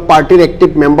নেখেলক পাৰ্টিৰ এক্টিভ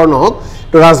মেম্বাৰ নহওক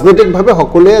তো ৰাজনীতিকভাৱে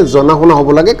সকলোৱে জনা শুনা হ'ব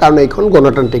লাগে কাৰণ এইখন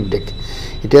গণতান্ত্ৰিক দেশ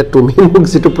এতিয়া তুমি মোক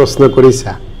যিটো প্ৰশ্ন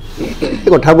কৰিছা এই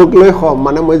কথাবোৰক লৈ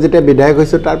মানে মই যেতিয়া বিধায়ক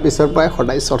হৈছোঁ তাৰ পিছৰ পৰাই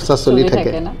সদায় চৰ্চা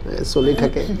চলি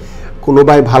থাকে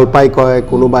কোনোবাই ভাল পাই কয়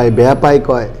কোনোবাই বেয়া পাই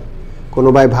কয়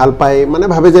কোনোবাই ভাল পাই মানে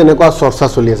ভাবে যে এনেকুৱা চৰ্চা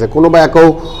চলি আছে কোনোবাই আকৌ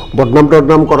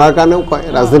বদনাম কৰাৰ কাৰণেও কয়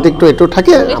ৰাজনীতিকটো এইটো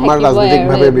থাকে আমাৰ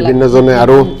ৰাজনীতিকভাৱে বিভিন্নজনে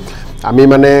আৰু আমি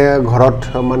মানে ঘৰত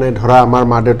মানে ধৰা আমাৰ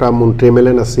মা দেউতা মন্ত্ৰী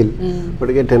MLA নাছিল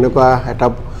গতিকে তেনেকুৱা এটা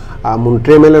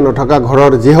মন্ত্ৰী MLA নথকা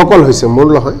ঘৰৰ যিসকল হৈছে মোৰ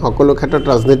নহয় সকলো ক্ষেত্ৰত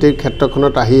ৰাজনীতিৰ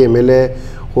ক্ষেত্ৰখনত আহি MLA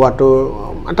হোৱাটো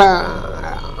এটা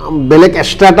বেলেগ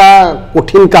এক্সট্ৰা এটা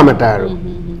কঠিন কাম এটা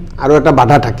আৰু এটা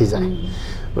বাধা থাকি যায়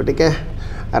গতিকে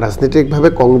ৰাজনীতিকভাৱে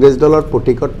কংগ্ৰেছ দলৰ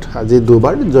প্ৰতীকত আজি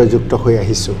দুবাৰ জয়যুক্ত হৈ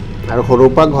আহিছোঁ আৰু সৰুৰ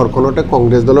পৰা ঘৰখনতে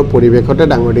কংগ্ৰেছ দলৰ পৰিৱেশতে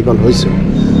ডাঙৰ দীঘল হৈছোঁ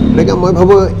গতিকে মই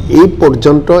ভাবোঁ এই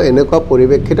পৰ্যন্ত এনেকুৱা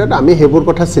পৰিৱেশিতত আমি সেইবোৰ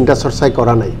কথা চিন্তা চৰ্চাই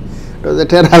কৰা নাই তো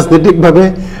যেতিয়া ৰাজনীতিকভাৱে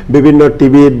বিভিন্ন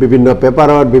টিভিত বিভিন্ন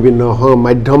পেপাৰত বিভিন্ন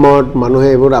মাধ্যমত মানুহে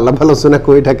এইবোৰ আলাপ আলোচনা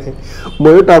কৰি থাকে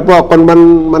ময়ো তাৰ পৰা অকণমান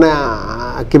মানে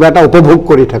কিবা এটা উপভোগ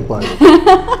কৰি থাকোঁ আৰু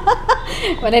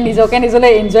মানে নিজকে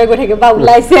নিজলৈ এনজয় কৰি থাকিব বা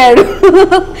ওলাইছে আৰু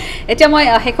এতিয়া মই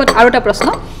শেষত আৰু এটা প্ৰশ্ন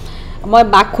মই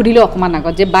বাক সুধিলোঁ অকণমান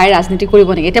আগত যে বাই ৰাজনীতি কৰিব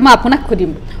নেকি এতিয়া মই আপোনাক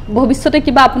সুধিম ভৱিষ্যতে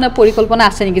কিবা আপোনাৰ পৰিকল্পনা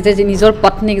আছে নেকি যে নিজৰ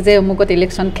পত্নীক যে অমুকত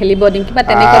ইলেকশ্যন খেলিব দিম কিবা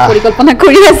তেনেকুৱা পৰিকল্পনা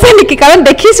কৰি আছে নেকি কাৰণ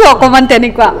দেখিছোঁ অকণমান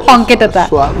তেনেকুৱা সংকেত এটা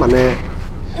মানে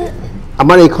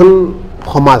আমাৰ এইখন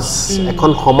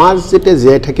সমাজ যেতিয়া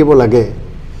জীয়াই থাকিব লাগে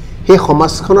সেই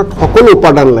সমাজখনত সকলো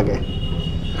উপাদান লাগে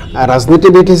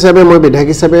ৰাজনীতিবিদ হিচাপে মই বিধায়ক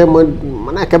হিচাপে মই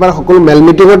মানে একেবাৰে সকলো মেল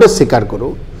মিটিঙতে স্বীকাৰ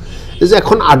কৰোঁ যে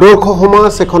এখন আদৰ্শ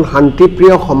সমাজ এখন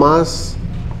শান্তিপ্ৰিয় সমাজ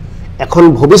এখন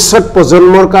ভৱিষ্যত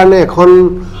প্ৰজন্মৰ কাৰণে এখন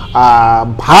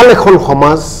ভাল এখন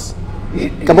সমাজ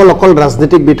কেৱল অকল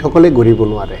ৰাজনীতিবিদসকলে গঢ়িব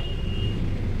নোৱাৰে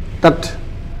তাত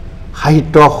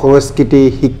সাহিত্য সংস্কৃতি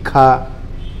শিক্ষা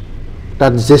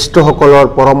তাত জ্যেষ্ঠসকলৰ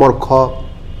পৰামৰ্শ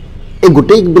এই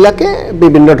গোটেইবিলাকে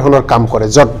বিভিন্ন ধৰণৰ কাম কৰে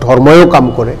য'ত ধৰ্ময়ো কাম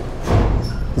কৰে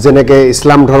যেনেকৈ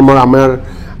ইছলাম ধৰ্মৰ আমাৰ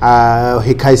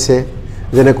শিকাইছে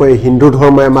যেনেকৈ হিন্দু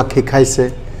ধৰ্মই আমাক শিকাইছে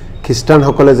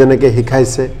খ্ৰীষ্টানসকলে যেনেকৈ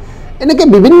শিকাইছে এনেকৈ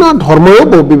বিভিন্ন ধৰ্ময়ো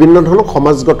বিভিন্ন ধৰণৰ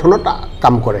সমাজ গঠনত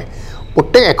কাম কৰে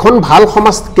প্ৰত্যেক এখন ভাল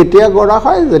সমাজ কেতিয়া গঢ়া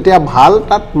হয় যেতিয়া ভাল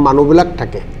তাত মানুহবিলাক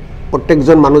থাকে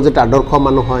প্ৰত্যেকজন মানুহ যেতিয়া আদৰ্শ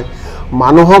মানুহ হয়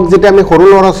মানুহক যেতিয়া আমি সৰু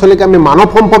ল'ৰা ছোৱালীক আমি মানৱ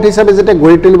সম্পদ হিচাপে যেতিয়া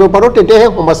গঢ়ি তুলিব পাৰোঁ তেতিয়াহে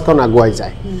সমাজখন আগুৱাই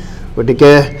যায় গতিকে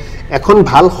এখন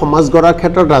ভাল সমাজ গঢ়াৰ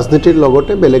ক্ষেত্ৰত ৰাজনীতিৰ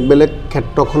লগতে বেলেগ বেলেগ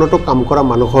ক্ষেত্ৰখনতো কাম কৰা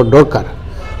মানুহৰ দৰকাৰ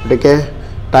গতিকে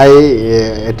তাই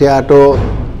এতিয়াতো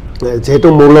যেহেতু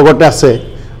মোৰ লগতে আছে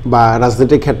বা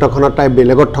ৰাজনীতিৰ ক্ষেত্ৰখনত তাই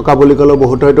বেলেগত থকা বুলি ক'লেও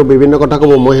বহুতো হয়তো বিভিন্ন কথা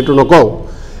ক'ব মই সেইটো নকওঁ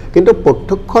কিন্তু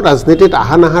প্ৰত্যক্ষ ৰাজনীতিত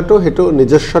আহা নাহাটো সেইটো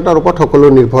নিজস্বতাৰ ওপৰত সকলো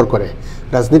নিৰ্ভৰ কৰে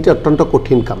ৰাজনীতি অত্যন্ত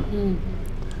কঠিন কাম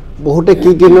বহুতে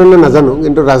কি নাজানো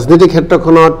কিন্তু ৰাজনীতি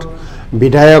ক্ষেত্ৰখনত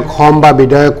বিধায়ক হম বা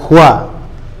বিধায়ক হোৱা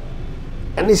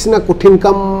নিচিনা কঠিন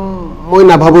কাম মই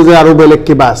নাভাবোঁ যে আৰু বেলেগ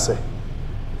কিবা আছে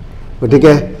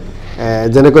গতিকে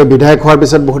যেনেকৈ বিধায়ক হোৱাৰ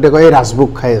পিছত বহুতে কয় এই ৰাজভোগ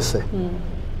খাই আছে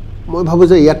মই ভাবোঁ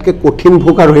যে ইয়াতকৈ কঠিন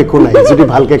ভোগ আৰু একো নাই যদি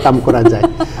ভালকৈ কাম কৰা যায়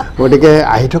গতিকে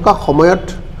আহি থকা সময়ত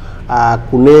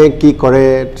কোনে কি কৰে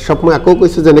চব মই আকৌ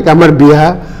কৈছোঁ যেনেকৈ আমাৰ বিয়া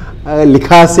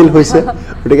লিখা আছিল হৈছে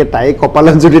গতিকে তাই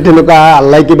কপালত যদি তেনেকুৱা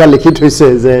আল্লাই কিবা লিখি থৈছে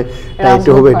যে তাইটো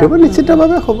হ'ব এইটো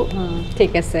নিশ্চিতভাৱে হ'ব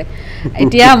ঠিক আছে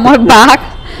এতিয়া মই বাক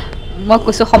মই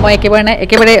কৈছোঁ সময় একেবাৰে নাই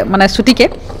একেবাৰে মানে ছুটিকৈ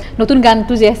নতুন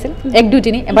গানটো যে আছিল 1 2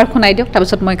 3 এবাৰ শুনাই দিয়ক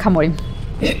তাৰপিছত মই সামৰিম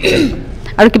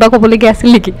আৰু কিবা ক'বলগীয়া আছিল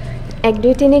নেকি 1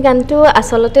 2 3 গানটো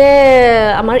আচলতে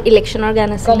আমাৰ ইলেকশ্যনৰ গান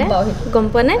আছিলে গম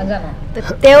পোৱা নে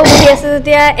তেওঁ বহি আছে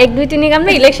যেতিয়া 1 2 3 গান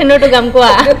নে ইলেকশ্যনৰটো গান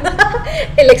কোৱা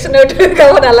ইলেকশ্যনৰটো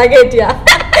গাব নালাগে এতিয়া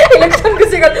ইলেকশ্যন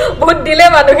গুচি গ'ল বহুত দিলে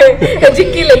মানুহে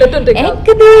জিকিলে নতুন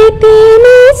 1 2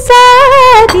 3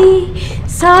 সাদি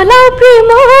চলা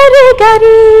প্ৰেমৰ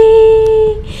গাড়ী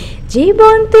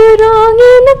জীৱনটো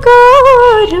ৰঙীন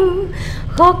কৰো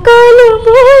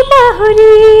সকলোবোৰ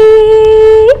পাহৰি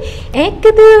 1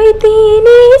 2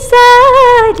 3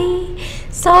 4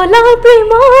 চলা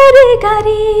প্ৰেমৰ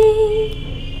গাড়ী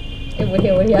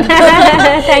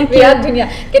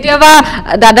কেতিয়াবা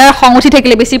দাদাৰ খং উঠি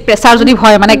থাকিলে বেছি প্ৰেছাৰ যদি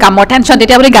হয় মানে কামৰ টেনশ্যন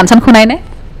তেতিয়া আপুনি গান চান শুনাই নে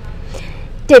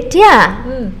তেতিয়া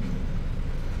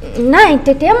নাই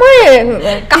তেতিয়া মই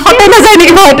কাষতে নাযায়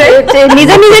নেকি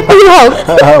নিজে নিজে কৰি হওক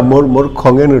মোৰ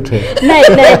খঙে নুঠে নাই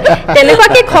নাই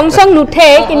তেনেকুৱাকৈ খং চং নুঠে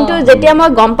কিন্তু যেতিয়া মই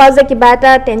গম পাওঁ যে কিবা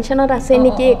এটা টেনশ্যনত আছে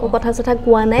নেকি একো কথা চথা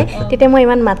কোৱা নাই তেতিয়া মই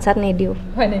ইমান মাত চাত নিদিওঁ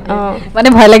মানে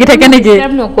ভয় লাগি থাকে নেকি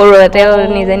নকৰোঁ তেওঁ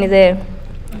নিজে নিজে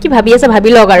কি ভাবি আছে ভাবি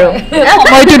লওক আৰু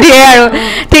সময়টো দিয়ে আৰু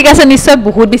ঠিক আছে নিশ্চয়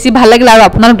বহুত বেছি ভাল লাগিল আৰু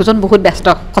আপোনালোক দুজন বহুত ব্যস্ত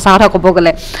সঁচা কথা ক'ব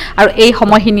গ'লে আৰু এই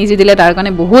সময়খিনি যি দিলে তাৰ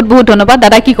কাৰণে বহুত বহুত ধন্যবাদ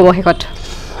দাদা কি ক'ব শেষত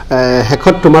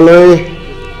তোমালৈ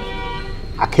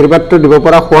আশীৰ্বাদটো দিব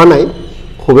পৰা হোৱা নাই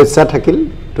শুভেচ্ছা থাকিল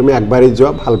তুমি আগবাঢ়ি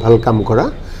যোৱা ভাল ভাল কাম কৰা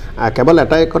কেৱল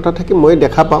এটাই কথা থাকি মই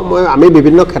দেখা পাওঁ আমি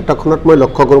বিভিন্ন ক্ষেত্ৰখনত মই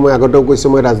লক্ষ্য কৰোঁ মই আগতেও কৈছোঁ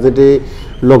মই ৰাজনীতিৰ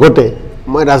লগতে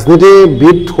মই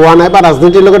ৰাজনীতিবিদ হোৱা নাই বা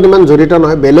ৰাজনীতিৰ লগত ইমান জড়িত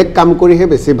নহয় বেলেগ কাম কৰিহে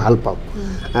বেছি ভাল পাওঁ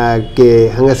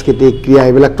সাংস্কৃতিক ক্ৰিয়া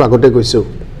এইবিলাকতো আগতে কৈছোঁ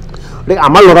গতিকে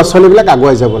আমাৰ ল'ৰা ছোৱালীবিলাক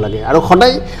আগুৱাই যাব লাগে আৰু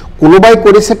সদায় কোনোবাই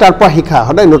কৰিছে তাৰ পৰা শিকা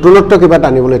সদায় নতুনত্ব কিবা এটা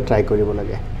আনিবলৈ ট্ৰাই কৰিব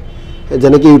লাগে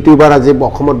যেনেকৈ ইউটিউবাৰ আজি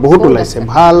অসমত বহুত ওলাইছে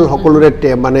ভাল সকলোৰে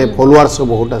মানে ফলোৱাৰ্ছো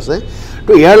বহুত আছে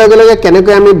তো ইয়াৰ লগে লগে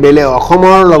কেনেকৈ আমি বেলেগ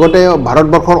অসমৰ লগতে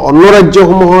ভাৰতবৰ্ষৰ অন্য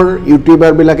ৰাজ্যসমূহৰ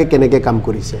ইউটিউবাৰবিলাকে কেনেকৈ কাম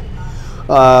কৰিছে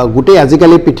গোটেই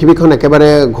আজিকালি পৃথিৱীখন একেবাৰে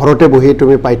ঘৰতে বহি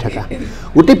তুমি পাই থাকা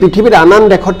গোটেই পৃথিৱীৰ আন আন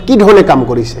দেশত কি ধৰণে কাম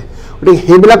কৰিছে গতিকে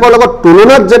সেইবিলাকৰ লগত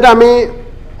তুলনাত যাতে আমি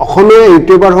অসমীয়া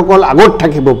ইউটিউবাৰসকল আগত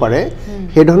থাকিব পাৰে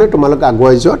সেইধৰণে তোমালোকে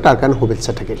আগুৱাই যোৱা তাৰ কাৰণে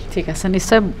শুভেচ্ছা থাকিল ঠিক আছে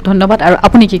নিশ্চয় ধন্যবাদ আৰু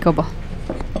আপুনি কি ক'ব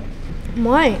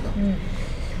মই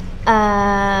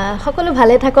সকলো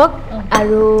ভালে থাকক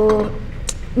আৰু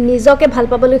নিজকে ভাল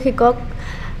পাবলৈ শিকক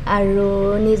আৰু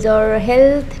নিজৰ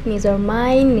হেল্থ নিজৰ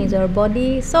মাইণ্ড নিজৰ বডি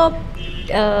চব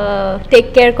টেক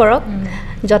কেয়াৰ কৰক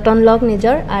যতন লওক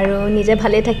নিজৰ আৰু নিজে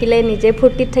ভালে থাকিলে নিজে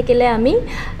ফূৰ্তিত থাকিলে আমি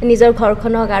নিজৰ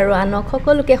ঘৰখনক আৰু আনক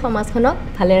সকলোকে সমাজখনক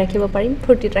ভালে ৰাখিব পাৰিম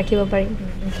ফূৰ্তিত ৰাখিব পাৰিম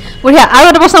বঢ়িয়া আৰু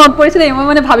এটা প্ৰশ্ন মনত পৰিছিলে মই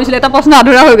মানে ভাবিছিলোঁ এটা প্ৰশ্ন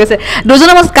আধৰুৱা হৈ গৈছে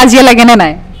দুজনৰ মাজত কাজিয়া লাগে নে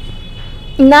নাই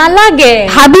নালাগে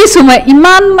ভাবিছোঁ মই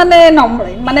ইমান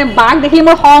মানে বাক দেখি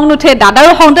মোৰ খং নুঠে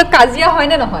দাদাৰো খংতে কাজিয়া হয়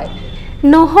নে নহয়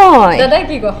নহয় দাদাই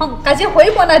কি কয় কাজিয়া হৈ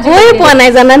পোৱা নাই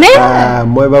জানানে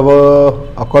মই ভাবোঁ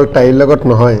অকল তাইৰ লগত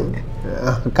নহয়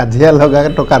কাজিয়া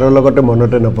লগাটো কাৰো লগতে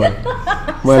মনতে নপৰে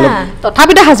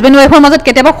তথাপিতো হাজবেণ্ড ৱাইফৰ মাজত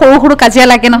কেতিয়াবা সৰু সৰু কাজিয়া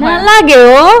লাগে নহয় নালাগে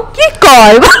কি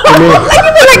কয়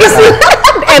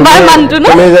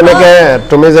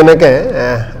তুমি যেনেকৈ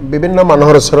বিভিন্ন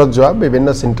মানুহৰ ওচৰত যোৱা বিভিন্ন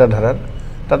চিন্তাধাৰাৰ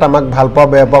তাত আমাক ভাল পোৱা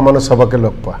বেয়া পোৱা মানুহ চবকে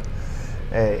লগ পোৱা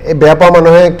এই বেয়া পোৱা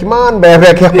মানুহে কিমান বেয়া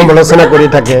বেয়াকৈ সমালোচনা কৰি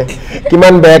থাকে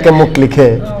কিমান বেয়াকৈ মোক লিখে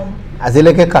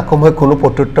আজিলৈকে কাকো মই কোনো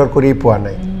প্ৰত্যুত্তৰ কৰি পোৱা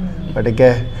নাই গতিকে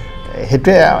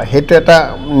সেইটো এটা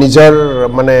নিজৰ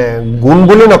মানে গুণ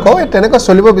বুলি নকওঁ তেনেকৈ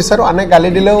চলিব বিচাৰোঁ আনে গালি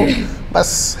দিলেও বাছ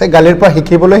সেই গালিৰ পৰা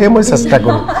শিকিবলৈহে মই চেষ্টা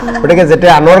কৰোঁ গতিকে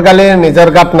যেতিয়া আনৰ গালি নিজৰ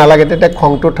গাত নালাগে তেতিয়া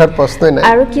খংটো উঠাৰ প্ৰশ্নই নাই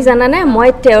আৰু কি জানানে মই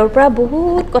তেওঁৰ পৰা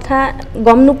বহুত কথা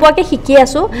গম নোপোৱাকৈ শিকি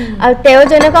আছোঁ আৰু তেওঁ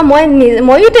যেনেকুৱা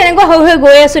ময়ো তেনেকুৱা হৈ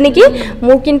গৈ আছোঁ নেকি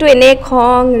মোৰ কিন্তু এনে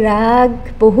খং ৰাগ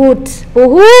বহুত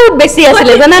বেছি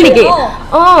আছিলে জানা নেকি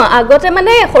আগতে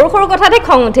মানে সৰু সৰু কথাতে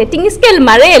খং উঠে টিঙিস্কেল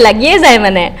মাৰে লাগিয়ে যায়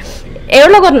মানে এওঁৰ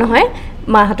লগত নহয়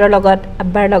মাহঁতৰ লগত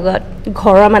আব্বাৰ লগত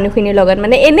ঘৰৰ মানুহখিনিৰ লগত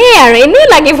মানে এনেই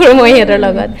লাগি ফুৰোঁ মই সিহঁতৰ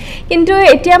লগত কিন্তু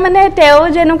এতিয়া মানে তেওঁ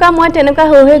যেনেকুৱা মই তেনেকুৱা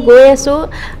হৈ গৈ আছোঁ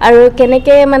আৰু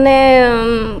কেনেকৈ মানে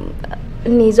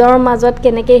নিজৰ মাজত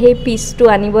কেনেকৈ সেই পিচটো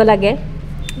আনিব লাগে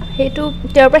সেইটো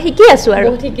তেওঁৰ পৰা শিকি আছোঁ আৰু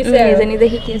নিজে নিজে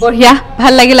শিকি আছোঁ বঢ়িয়া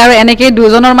ভাল লাগিল আৰু এনেকৈ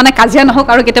দুজনৰ মানে কাজিয়া নহওক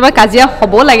আৰু কেতিয়াবা কাজিয়া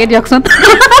হ'ব লাগে দিয়কচোন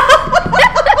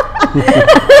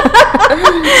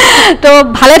তো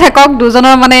ভালে থাকক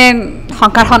দুজনৰ মানে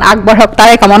সংসাৰখন আগবাঢ়ক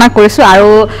তাৰে কামনা কৰিছোঁ আৰু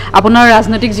আপোনাৰ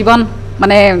ৰাজনৈতিক জীৱন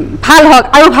মানে ভাল হওক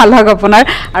আৰু ভাল হওক আপোনাৰ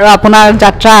আৰু আপোনাৰ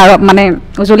যাত্ৰা আৰু মানে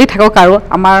উজ্বলি থাকক আৰু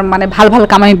আমাৰ মানে ভাল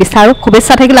কাম আমি বিচাৰোঁ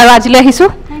শুভেচ্ছা থাকিল আৰু আজিলৈ আহিছোঁ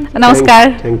নমস্কাৰ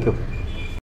থেংক ইউ